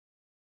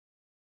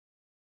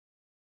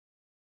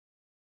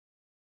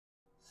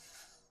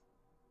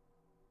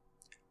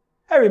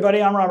Hey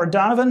everybody, I'm Robert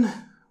Donovan.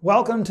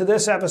 Welcome to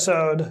this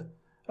episode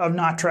of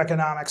Not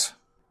Trekonomics.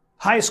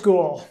 High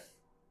school,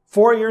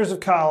 4 years of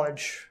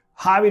college,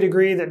 hobby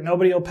degree that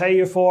nobody will pay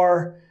you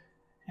for,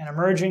 and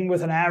emerging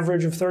with an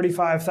average of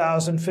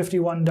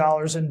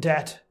 $35,051 in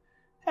debt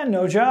and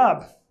no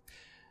job.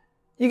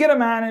 You get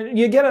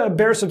a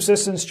bare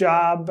subsistence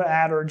job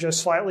at or just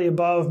slightly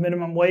above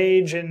minimum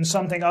wage in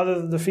something other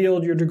than the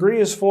field your degree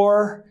is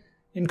for.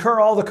 Incur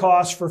all the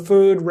costs for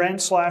food,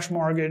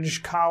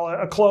 rent/mortgage,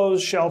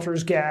 clothes,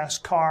 shelters, gas,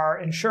 car,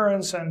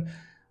 insurance, and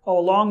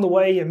along the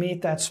way you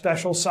meet that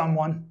special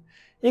someone.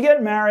 You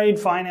get married,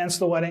 finance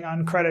the wedding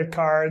on credit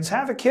cards,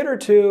 have a kid or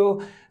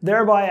two,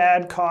 thereby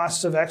add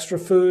costs of extra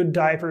food,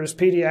 diapers,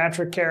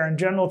 pediatric care, and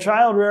general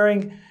child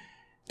rearing.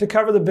 To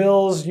cover the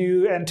bills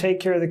and take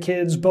care of the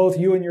kids, both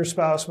you and your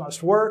spouse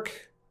must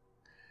work.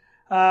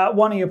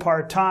 One of you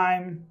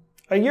part-time.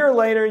 A year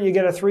later, you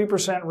get a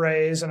 3%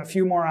 raise and a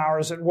few more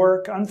hours at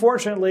work.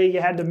 Unfortunately,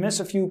 you had to miss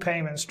a few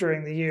payments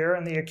during the year,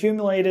 and the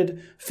accumulated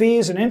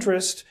fees and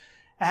interest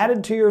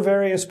added to your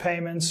various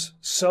payments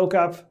soak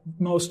up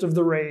most of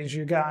the raise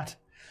you got.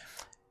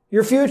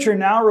 Your future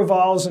now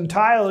revolves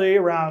entirely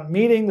around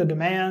meeting the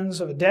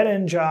demands of a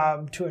dead-end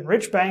job to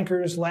enrich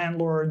bankers,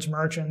 landlords,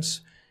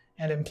 merchants,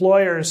 and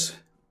employers.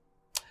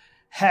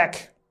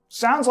 Heck,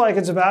 sounds like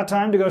it's about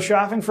time to go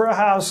shopping for a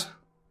house.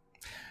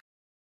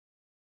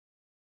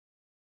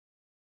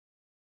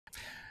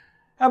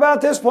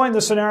 About this point in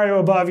the scenario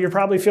above, you're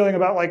probably feeling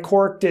about like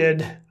Quark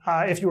did,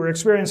 if you were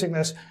experiencing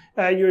this.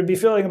 You would be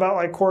feeling about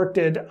like Quark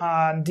did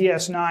on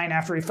DS9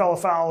 after he fell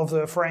afoul of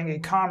the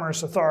Ferengi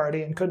Commerce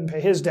Authority and couldn't pay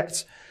his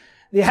debts.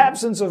 The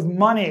absence of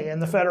money in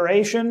the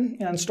Federation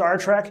and Star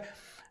Trek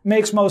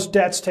makes most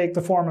debts take the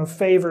form of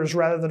favors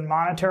rather than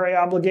monetary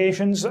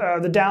obligations.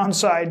 The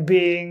downside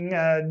being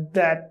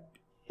that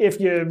if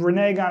you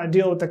renege on a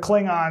deal with the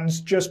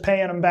Klingons, just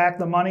paying them back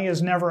the money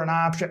is never an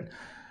option.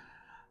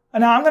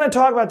 Now, I'm going to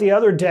talk about the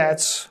other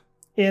debts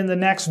in the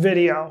next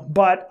video,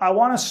 but I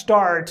want to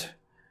start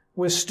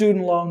with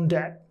student loan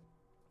debt.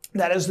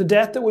 That is the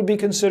debt that would be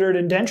considered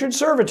indentured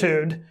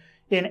servitude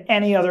in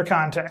any other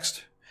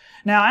context.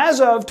 Now,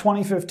 as of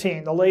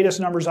 2015, the latest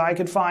numbers I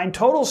could find,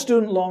 total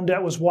student loan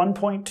debt was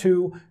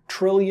 $1.2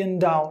 trillion.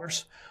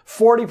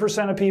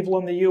 40% of people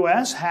in the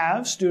U.S.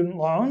 have student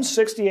loans.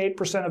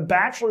 68% of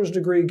bachelor's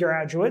degree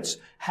graduates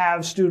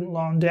have student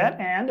loan debt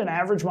and an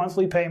average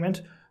monthly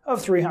payment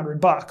of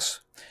 $300.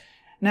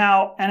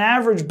 Now, an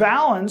average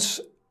balance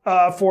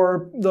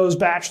for those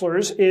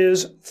bachelors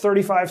is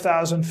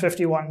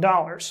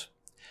 $35,051.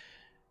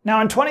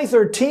 Now, in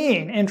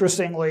 2013,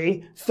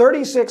 interestingly,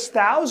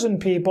 36,000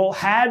 people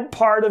had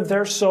part of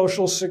their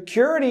Social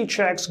Security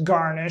checks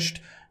garnished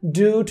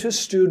due to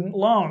student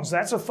loans.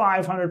 That's a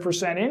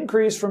 500%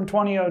 increase from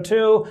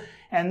 2002,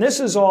 and this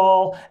is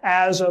all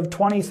as of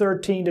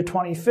 2013 to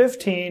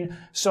 2015,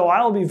 so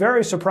I'll be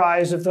very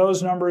surprised if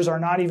those numbers are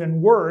not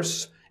even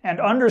worse and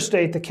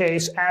understate the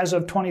case as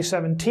of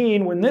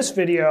 2017 when this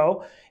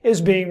video is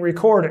being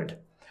recorded.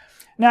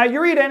 Now,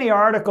 you read any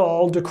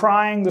article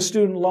decrying the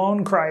student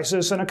loan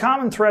crisis, and a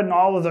common thread in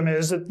all of them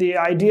is that the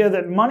idea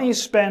that money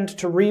spent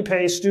to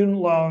repay student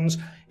loans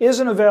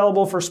isn't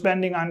available for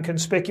spending on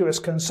conspicuous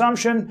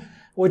consumption,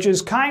 which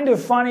is kind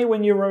of funny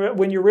when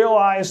you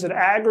realize that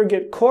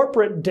aggregate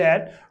corporate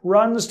debt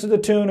runs to the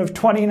tune of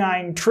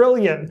 $29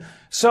 trillion.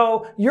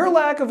 So your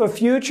lack of a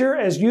future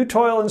as you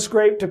toil and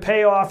scrape to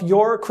pay off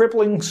your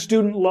crippling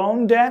student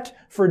loan debt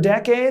for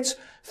decades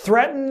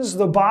threatens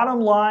the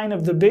bottom line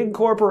of the big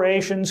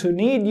corporations who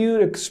need you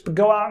to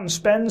go out and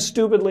spend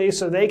stupidly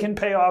so they can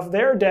pay off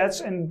their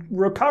debts and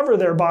recover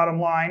their bottom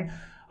line.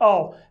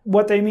 Oh,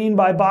 what they mean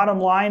by bottom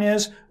line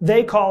is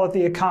they call it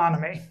the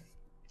economy.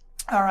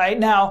 All right,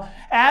 now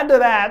add to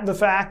that the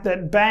fact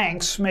that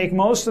banks make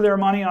most of their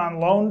money on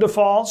loan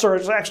defaults, or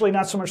it's actually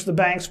not so much the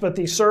banks, but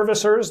the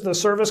servicers, the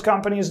service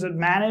companies that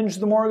manage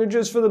the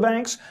mortgages for the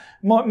banks,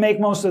 make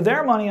most of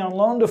their money on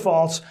loan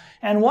defaults.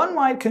 And one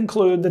might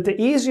conclude that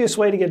the easiest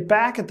way to get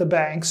back at the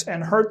banks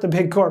and hurt the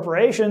big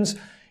corporations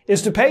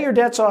is to pay your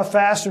debts off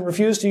fast and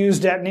refuse to use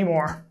debt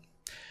anymore.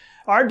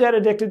 Our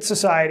debt-addicted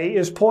society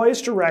is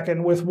poised to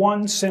reckon with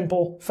one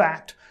simple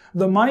fact.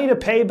 The money to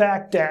pay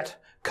back debt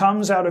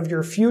comes out of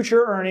your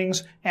future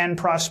earnings and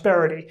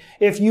prosperity.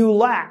 If you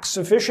lack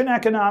sufficient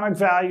economic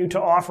value to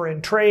offer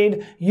in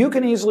trade, you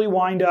can easily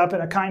wind up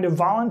in a kind of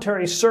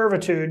voluntary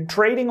servitude,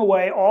 trading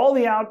away all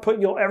the output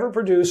you'll ever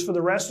produce for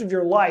the rest of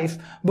your life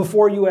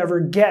before you ever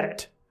get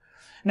it.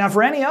 Now,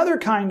 for any other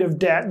kind of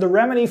debt, the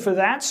remedy for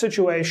that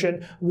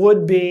situation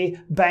would be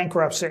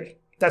bankruptcy.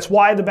 That's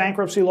why the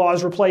bankruptcy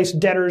laws replaced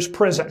debtor's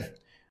prison.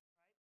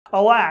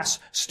 Alas,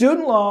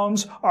 student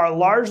loans are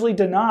largely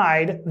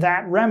denied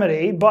that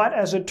remedy, but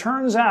as it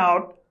turns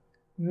out,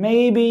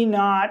 maybe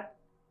not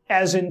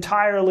as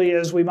entirely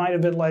as we might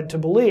have been led to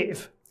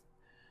believe.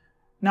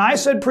 Now, I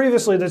said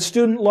previously that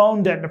student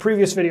loan debt, in a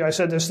previous video I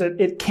said this, that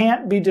it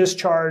can't be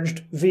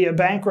discharged via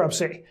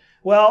bankruptcy.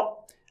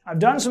 Well, I've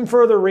done some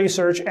further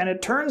research, and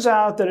it turns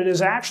out that it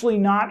is actually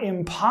not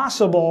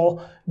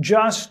impossible,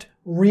 just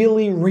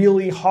really,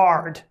 really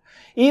hard.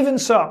 Even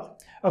so,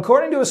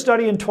 According to a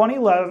study in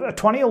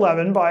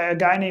 2011 by a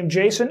guy named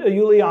Jason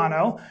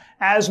Iuliano,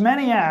 as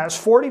many as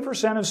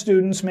 40% of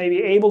students may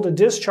be able to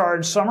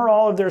discharge some or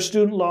all of their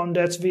student loan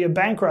debts via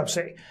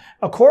bankruptcy.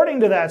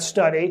 According to that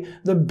study,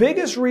 the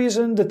biggest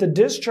reason that the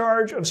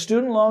discharge of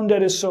student loan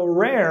debt is so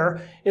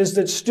rare is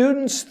that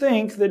students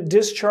think that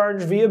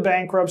discharge via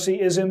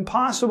bankruptcy is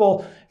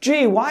impossible.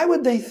 Gee, why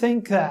would they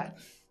think that?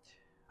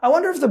 I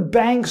wonder if the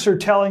banks are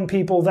telling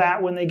people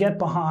that when they get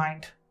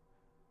behind.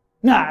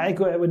 Nah,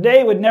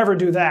 they would never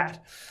do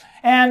that.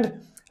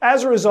 And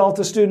as a result,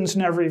 the students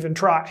never even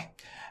try.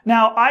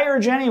 Now, I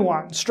urge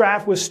anyone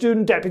strapped with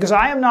student debt, because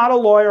I am not a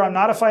lawyer, I'm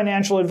not a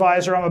financial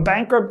advisor, I'm a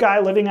bankrupt guy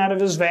living out of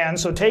his van,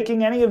 so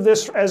taking any of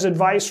this as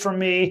advice from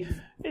me,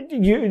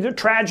 the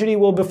tragedy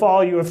will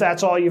befall you if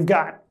that's all you've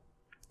got.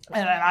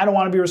 And I don't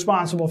want to be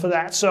responsible for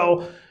that.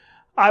 So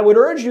I would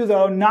urge you,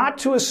 though, not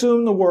to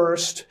assume the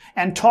worst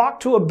and talk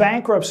to a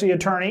bankruptcy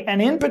attorney,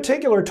 and in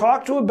particular,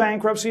 talk to a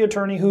bankruptcy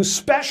attorney who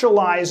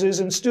specializes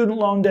in student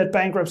loan debt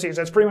bankruptcies.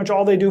 That's pretty much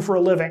all they do for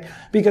a living,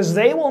 because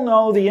they will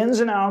know the ins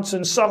and outs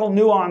and subtle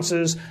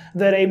nuances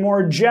that a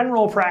more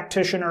general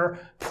practitioner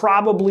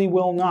probably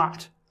will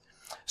not.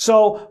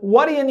 So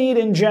what do you need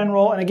in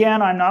general? And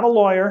again, I'm not a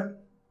lawyer.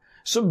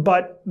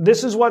 But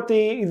this is what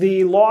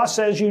the law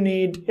says you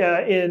need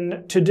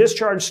to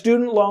discharge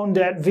student loan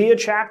debt via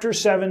Chapter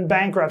 7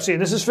 bankruptcy.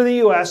 This is for the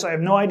U.S. I have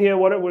no idea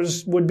what it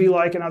would be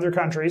like in other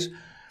countries.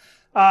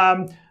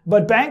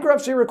 But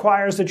bankruptcy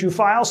requires that you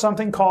file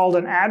something called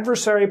an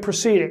adversary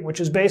proceeding, which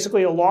is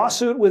basically a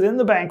lawsuit within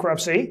the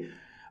bankruptcy,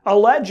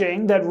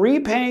 alleging that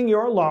repaying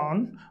your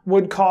loan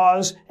would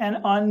cause an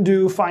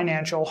undue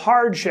financial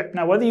hardship.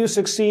 Now, whether you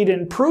succeed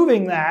in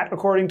proving that,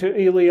 according to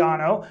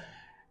Iuliano,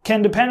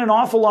 can depend an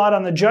awful lot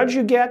on the judge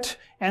you get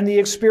and the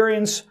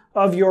experience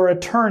of your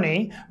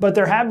attorney, but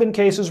there have been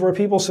cases where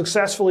people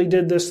successfully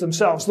did this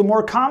themselves. The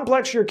more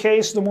complex your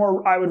case, the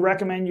more I would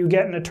recommend you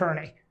get an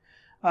attorney,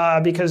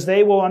 because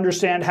they will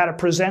understand how to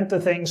present the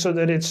thing so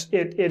that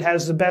it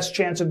has the best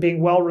chance of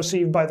being well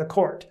received by the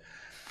court.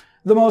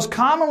 The most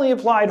commonly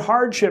applied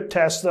hardship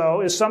test, though,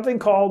 is something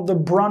called the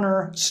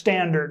Brunner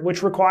standard,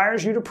 which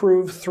requires you to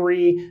prove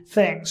three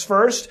things.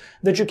 First,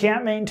 that you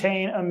can't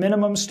maintain a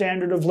minimum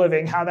standard of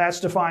living. How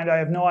that's defined, I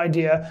have no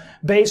idea,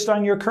 based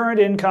on your current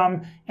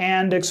income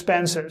and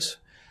expenses.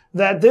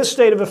 That this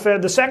state of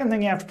affairs, the second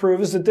thing you have to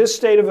prove is that this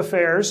state of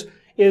affairs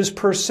is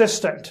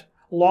persistent,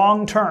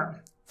 long-term,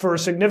 for a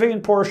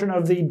significant portion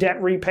of the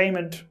debt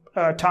repayment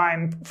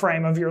time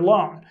frame of your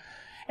loan.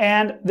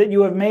 And that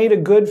you have made a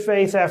good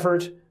faith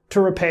effort to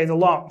repay the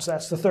loans.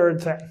 That's the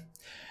third thing.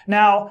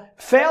 Now,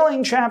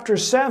 failing Chapter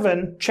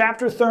 7,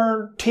 Chapter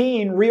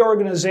 13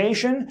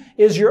 reorganization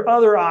is your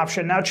other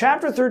option. Now,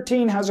 Chapter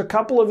 13 has a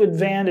couple of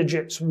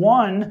advantages.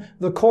 One,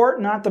 the court,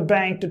 not the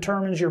bank,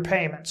 determines your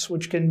payments,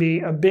 which can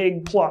be a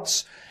big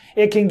plus.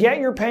 It can get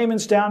your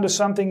payments down to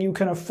something you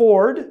can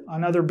afford,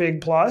 another big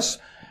plus.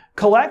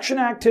 Collection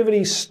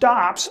activity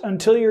stops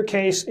until your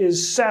case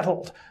is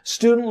settled.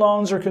 Student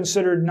loans are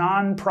considered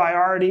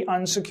non-priority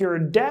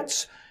unsecured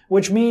debts,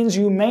 which means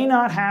you may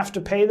not have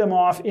to pay them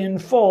off in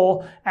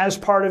full as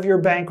part of your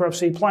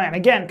bankruptcy plan.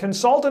 Again,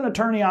 consult an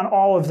attorney on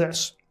all of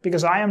this,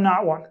 because I am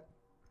not one.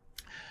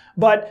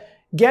 But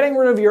getting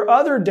rid of your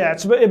other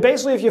debts,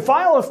 basically if you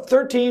file a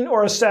 13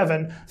 or a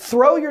 7,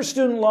 throw your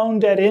student loan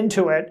debt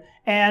into it,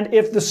 and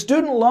if the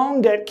student loan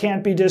debt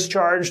can't be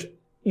discharged,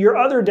 your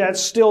other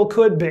debts still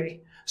could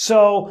be.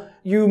 So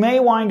you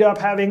may wind up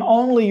having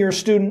only your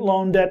student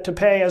loan debt to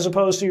pay as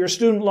opposed to your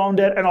student loan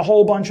debt and a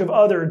whole bunch of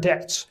other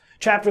debts.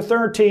 Chapter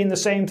 13, the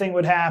same thing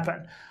would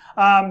happen.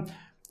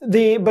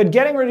 But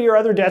getting rid of your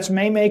other debts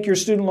may make your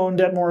student loan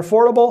debt more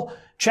affordable.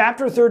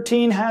 Chapter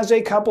 13 has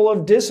a couple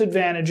of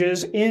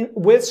disadvantages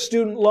with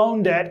student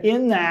loan debt,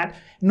 in that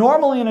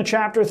normally in a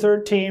Chapter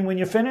 13, when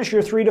you finish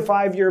your 3 to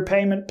 5 year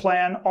payment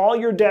plan, all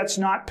your debts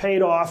not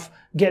paid off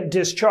get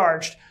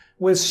discharged.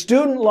 With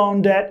student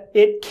loan debt,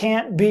 it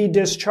can't be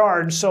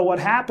discharged. So what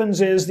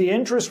happens is the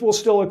interest will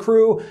still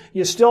accrue.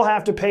 You still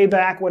have to pay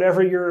back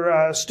whatever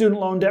your student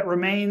loan debt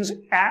remains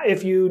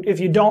if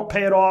you don't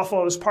pay it off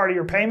as part of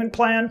your payment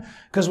plan.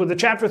 Because with the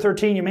Chapter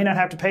 13, you may not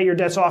have to pay your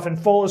debts off in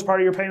full as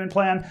part of your payment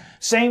plan.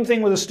 Same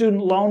thing with a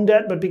student loan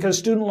debt, but because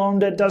student loan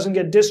debt doesn't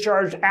get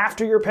discharged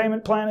after your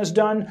payment plan is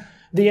done,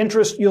 the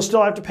interest, you'll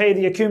still have to pay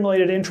the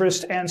accumulated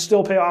interest and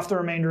still pay off the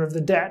remainder of the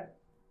debt.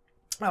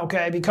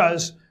 Okay,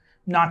 because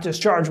not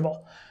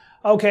dischargeable.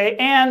 Okay,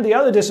 and the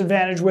other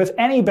disadvantage with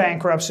any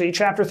bankruptcy,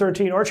 Chapter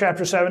 13 or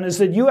Chapter 7, is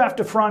that you have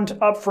to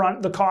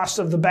upfront the cost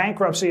of the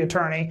bankruptcy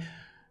attorney,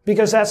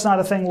 because that's not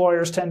a thing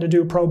lawyers tend to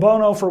do pro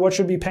bono for what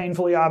should be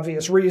painfully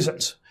obvious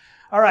reasons.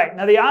 All right,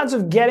 now the odds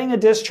of getting a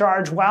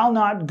discharge, while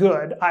not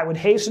good, I would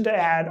hasten to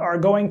add, are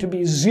going to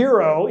be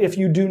 0 if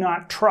you do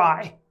not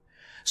try.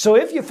 So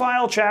if you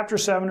file Chapter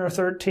 7 or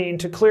 13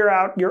 to clear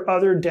out your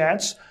other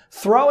debts,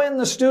 throw in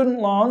the student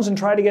loans and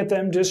try to get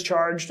them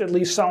discharged, at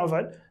least some of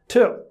it,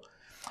 too.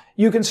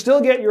 You can still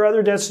get your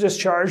other debts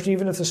discharged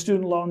even if the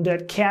student loan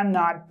debt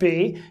cannot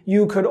be.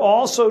 You could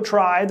also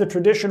try the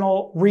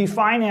traditional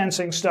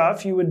refinancing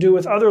stuff you would do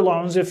with other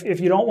loans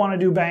if you don't want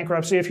to do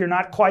bankruptcy, if you're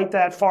not quite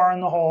that far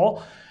in the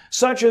hole,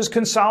 such as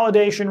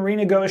consolidation,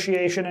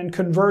 renegotiation, and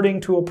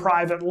converting to a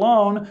private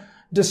loan.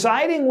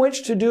 Deciding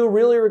which to do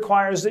really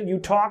requires that you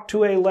talk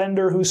to a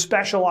lender who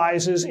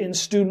specializes in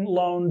student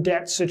loan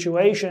debt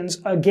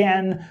situations.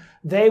 Again,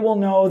 they will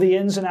know the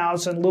ins and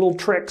outs and little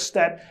tricks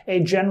that a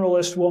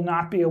generalist will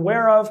not be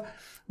aware of.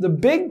 The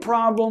big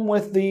problem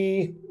with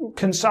the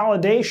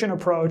consolidation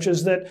approach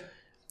is that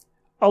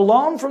a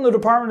loan from the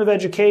Department of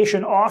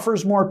Education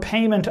offers more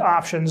payment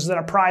options than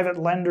a private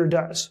lender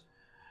does.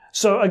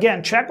 So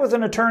again, check with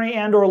an attorney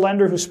and or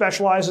lender who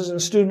specializes in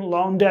student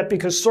loan debt,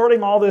 because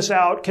sorting all this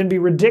out can be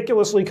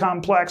ridiculously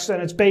complex,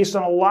 and it's based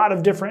on a lot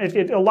of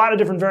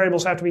different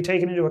variables have to be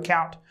taken into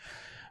account.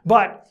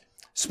 But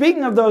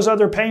speaking of those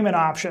other payment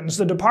options,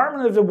 the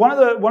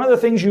one of the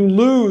things you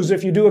lose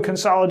if you do a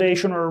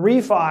consolidation or a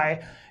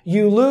refi,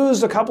 you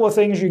lose a couple of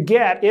things you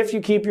get if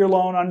you keep your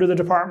loan under the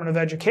Department of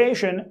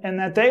Education, and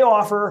that they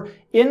offer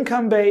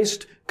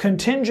income-based,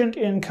 contingent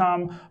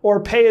income,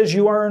 or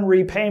pay-as-you-earn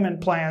repayment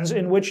plans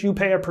in which you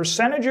pay a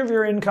percentage of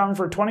your income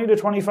for 20 to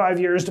 25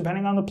 years,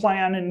 depending on the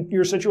plan and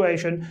your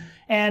situation,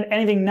 and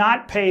anything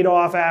not paid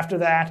off after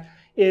that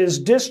is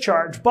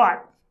discharged.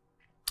 But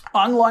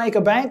unlike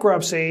a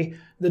bankruptcy,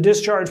 the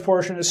discharge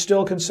portion is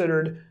still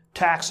considered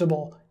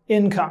taxable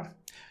income.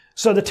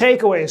 So the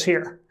takeaways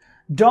here.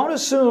 Don't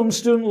assume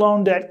student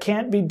loan debt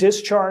can't be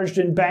discharged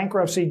in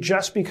bankruptcy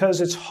just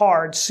because it's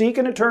hard. Seek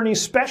an attorney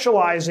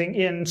specializing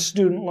in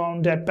student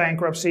loan debt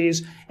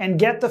bankruptcies and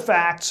get the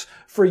facts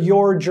for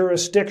your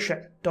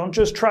jurisdiction. Don't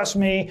just trust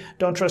me.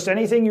 Don't trust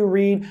anything you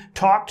read.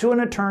 Talk to an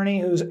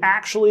attorney who's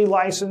actually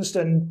licensed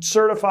and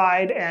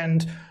certified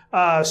and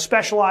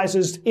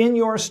specializes in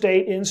your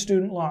state in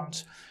student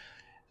loans.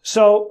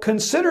 So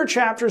consider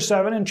Chapter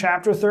 7 and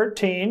Chapter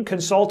 13.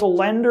 Consult a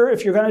lender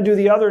if you're going to do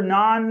the other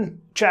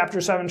non-Chapter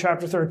 7,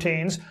 Chapter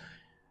 13s.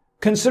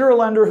 Consider a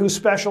lender who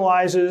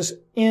specializes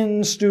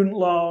in student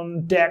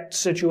loan debt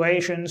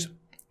situations,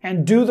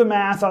 and do the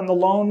math on the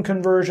loan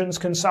conversions,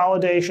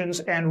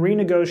 consolidations, and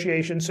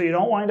renegotiations so you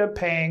don't wind up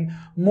paying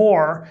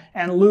more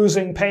and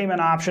losing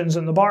payment options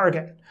in the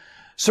bargain.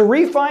 So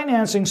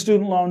refinancing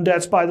student loan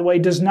debts, by the way,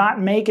 does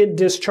not make it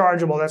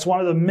dischargeable. That's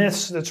one of the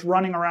myths that's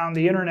running around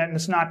the internet, and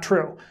it's not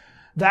true.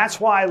 That's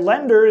why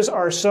lenders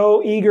are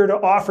so eager to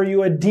offer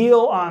you a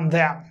deal on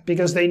them,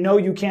 because they know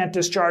you can't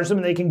discharge them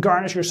and they can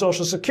garnish your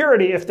Social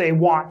Security if they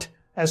want,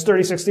 as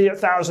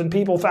 36,000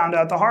 people found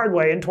out the hard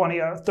way in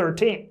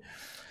 2013.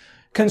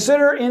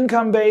 Consider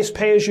income-based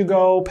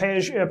pay-as-you-go,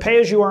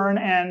 pay-as-you-earn,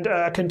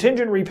 and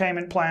contingent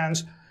repayment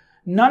plans.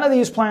 None of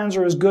these plans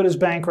are as good as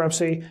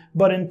bankruptcy,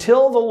 but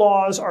until the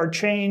laws are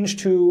changed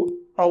to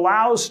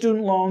allow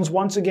student loans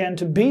once again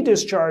to be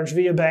discharged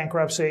via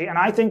bankruptcy, and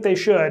I think they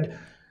should,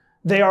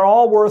 they are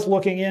all worth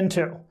looking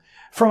into.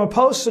 From a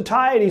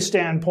post-satiety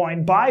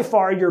standpoint, by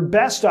far your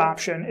best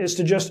option is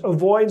to just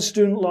avoid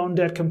student loan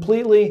debt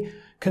completely.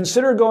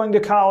 Consider going to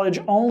college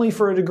only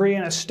for a degree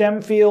in a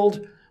STEM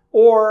field,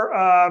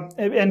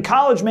 and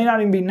college may not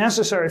even be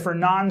necessary for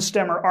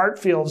non-STEM or art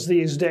fields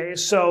these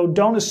days. So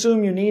don't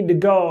assume you need to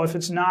go if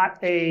it's not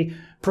a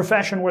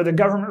profession where the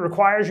government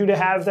requires you to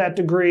have that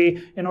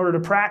degree in order to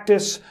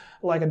practice,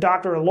 like a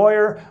doctor or a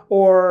lawyer,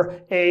 or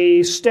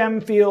a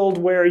STEM field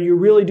where you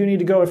really do need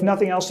to go, if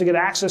nothing else, to get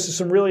access to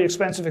some really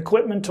expensive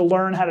equipment to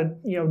learn how to,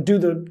 do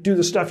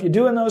the stuff you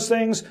do in those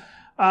things.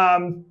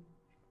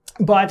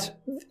 But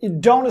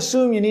don't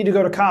assume you need to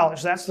go to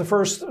college. That's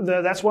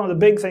that's one of the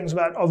big things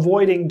about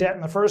avoiding debt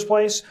in the first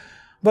place.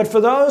 But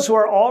for those who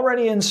are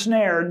already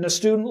ensnared in a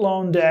student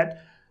loan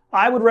debt,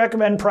 I would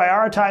recommend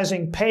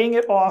prioritizing paying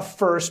it off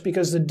first,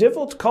 because the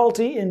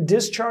difficulty in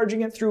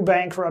discharging it through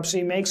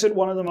bankruptcy makes it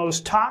one of the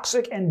most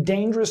toxic and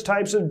dangerous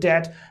types of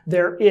debt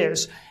there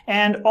is.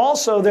 And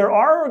also, there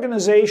are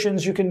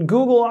organizations you can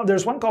Google.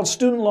 There's one called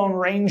Student Loan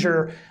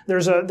Ranger.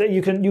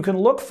 You can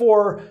look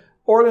for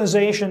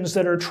organizations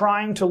that are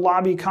trying to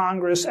lobby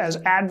Congress as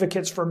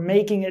advocates for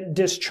making it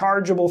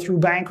dischargeable through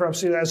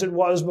bankruptcy as it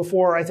was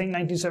before, I think,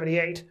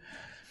 1978.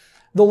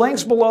 The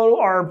links below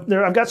are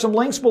there. I've got some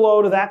links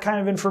below to that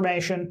kind of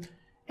information.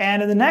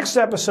 And in the next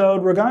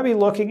episode, we're going to be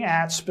looking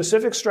at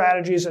specific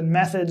strategies and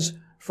methods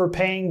for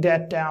paying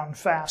debt down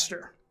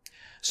faster.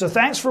 So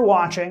thanks for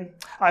watching.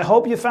 I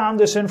hope you found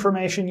this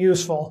information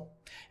useful,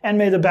 and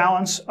may the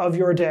balance of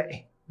your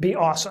day be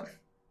awesome.